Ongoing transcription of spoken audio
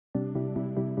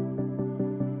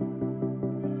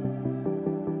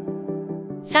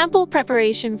Sample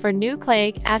preparation for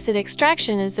nucleic acid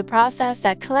extraction is the process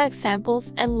that collects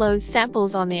samples and loads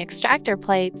samples on the extractor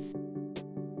plates.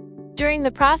 During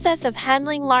the process of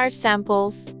handling large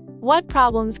samples, what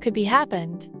problems could be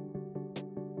happened?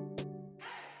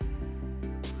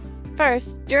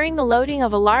 First, during the loading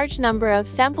of a large number of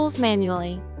samples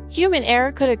manually, human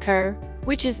error could occur,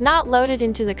 which is not loaded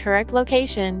into the correct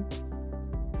location.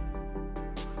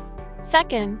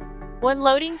 Second, when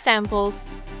loading samples,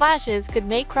 splashes could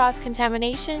make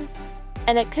cross-contamination,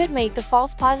 and it could make the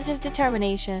false positive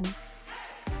determination.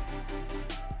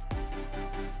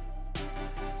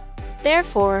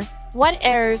 Therefore, what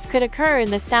errors could occur in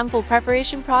the sample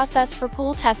preparation process for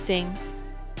pool testing?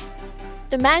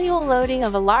 The manual loading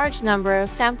of a large number of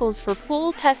samples for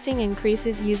pool testing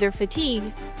increases user fatigue,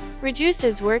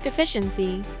 reduces work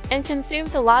efficiency, and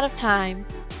consumes a lot of time.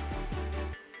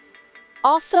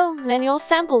 Also, manual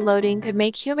sample loading could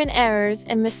make human errors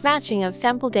and mismatching of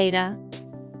sample data.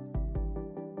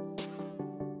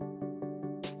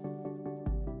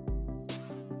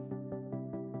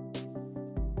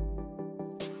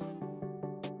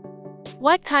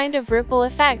 What kind of ripple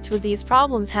effect would these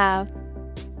problems have?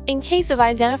 In case of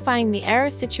identifying the error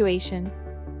situation,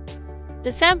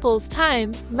 the sample's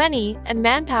time, money, and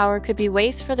manpower could be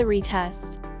waste for the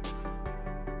retest.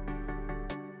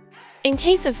 In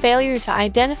case of failure to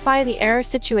identify the error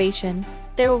situation,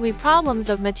 there will be problems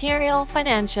of material,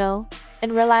 financial,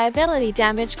 and reliability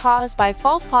damage caused by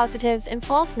false positives and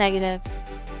false negatives.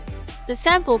 The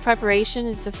sample preparation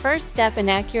is the first step in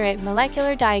accurate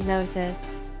molecular diagnosis.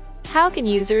 How can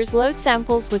users load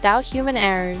samples without human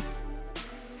errors?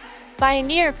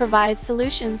 BIONEER provides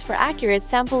solutions for accurate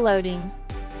sample loading.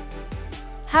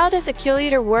 How does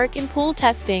AccuLoader work in pool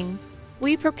testing?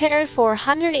 We prepared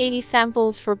 480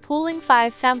 samples for pooling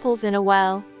 5 samples in a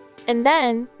well, and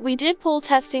then we did pool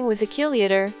testing with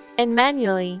AccuLoader and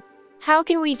manually. How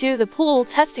can we do the pool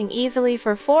testing easily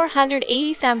for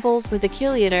 480 samples with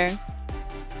AccuLoader?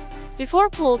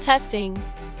 Before pool testing,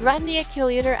 run the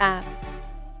AccuLoader app.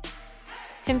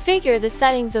 Configure the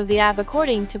settings of the app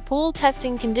according to pool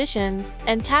testing conditions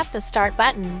and tap the Start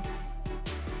button.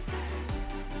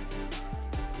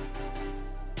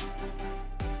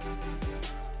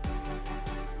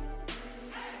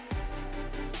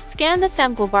 Scan the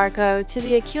sample barcode to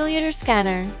the AccuLoader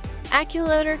scanner.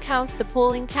 AccuLoader counts the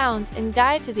pooling count and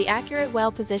guides to the accurate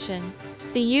well position.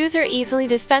 The user easily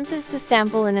dispenses the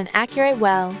sample in an accurate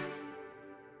well.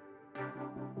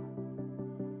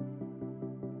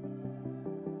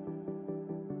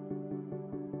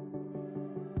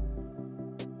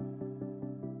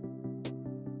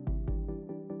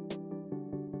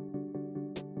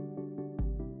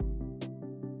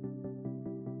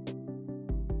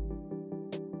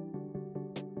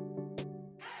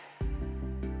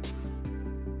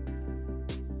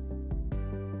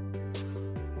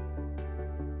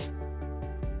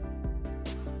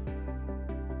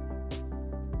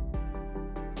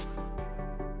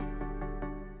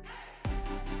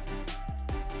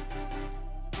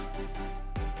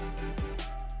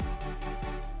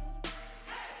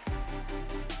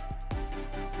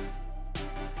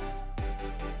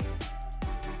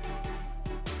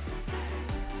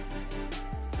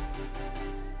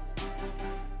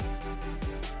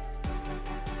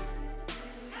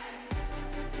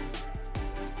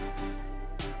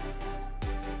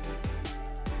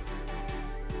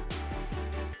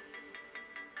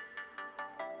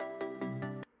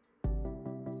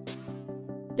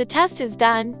 The test is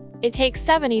done. It takes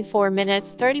 74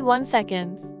 minutes 31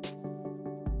 seconds.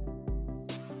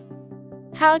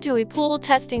 How do we pool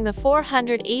testing the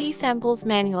 480 samples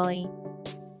manually?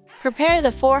 Prepare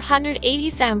the 480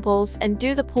 samples and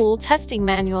do the pool testing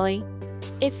manually.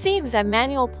 It seems that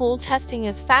manual pool testing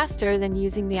is faster than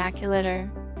using the AccuLoader.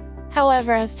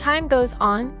 However, as time goes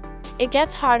on, it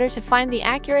gets harder to find the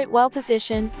accurate well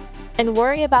position and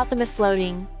worry about the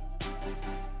misloading.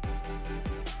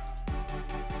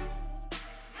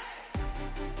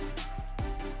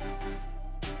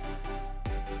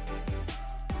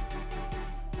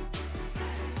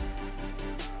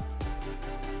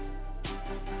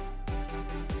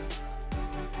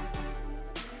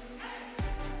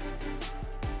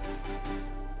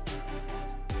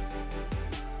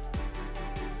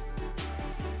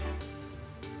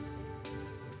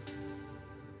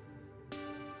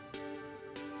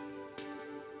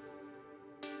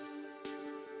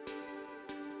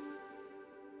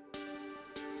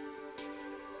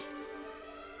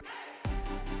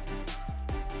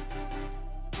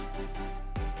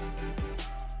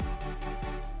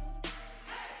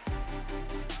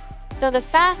 Though the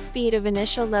fast speed of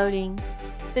initial loading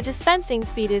The dispensing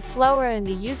speed is slower and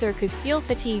the user could feel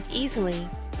fatigued easily.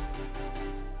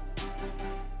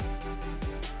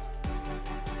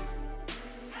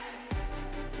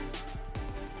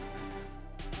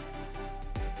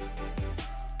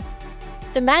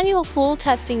 The manual pool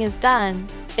testing is done.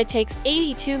 It takes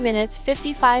 82 minutes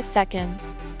 55 seconds.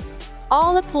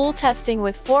 All the pool testing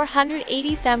with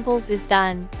 480 samples is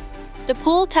done. The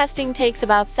pool testing takes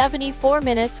about 74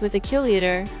 minutes with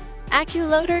AccuLoader.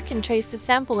 AccuLoader can trace the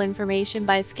sample information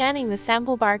by scanning the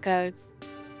sample barcodes.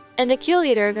 And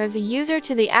AccuLoader guides a user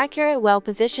to the accurate well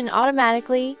position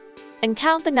automatically and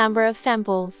count the number of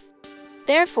samples.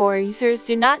 Therefore, users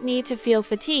do not need to feel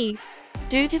fatigued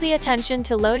due to the attention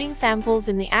to loading samples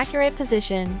in the accurate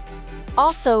position.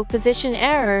 Also, position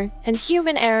error and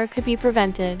human error could be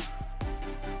prevented.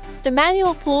 The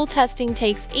manual pool testing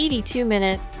takes 82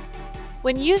 minutes.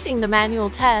 When using the manual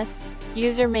test,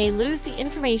 user may lose the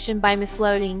information by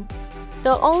misloading.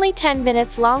 Though only 10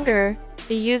 minutes longer,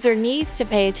 the user needs to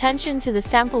pay attention to the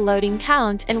sample loading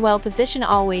count and well position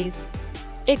always.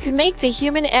 It could make the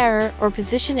human error or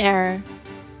position error.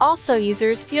 Also,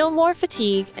 users feel more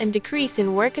fatigue and decrease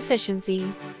in work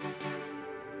efficiency.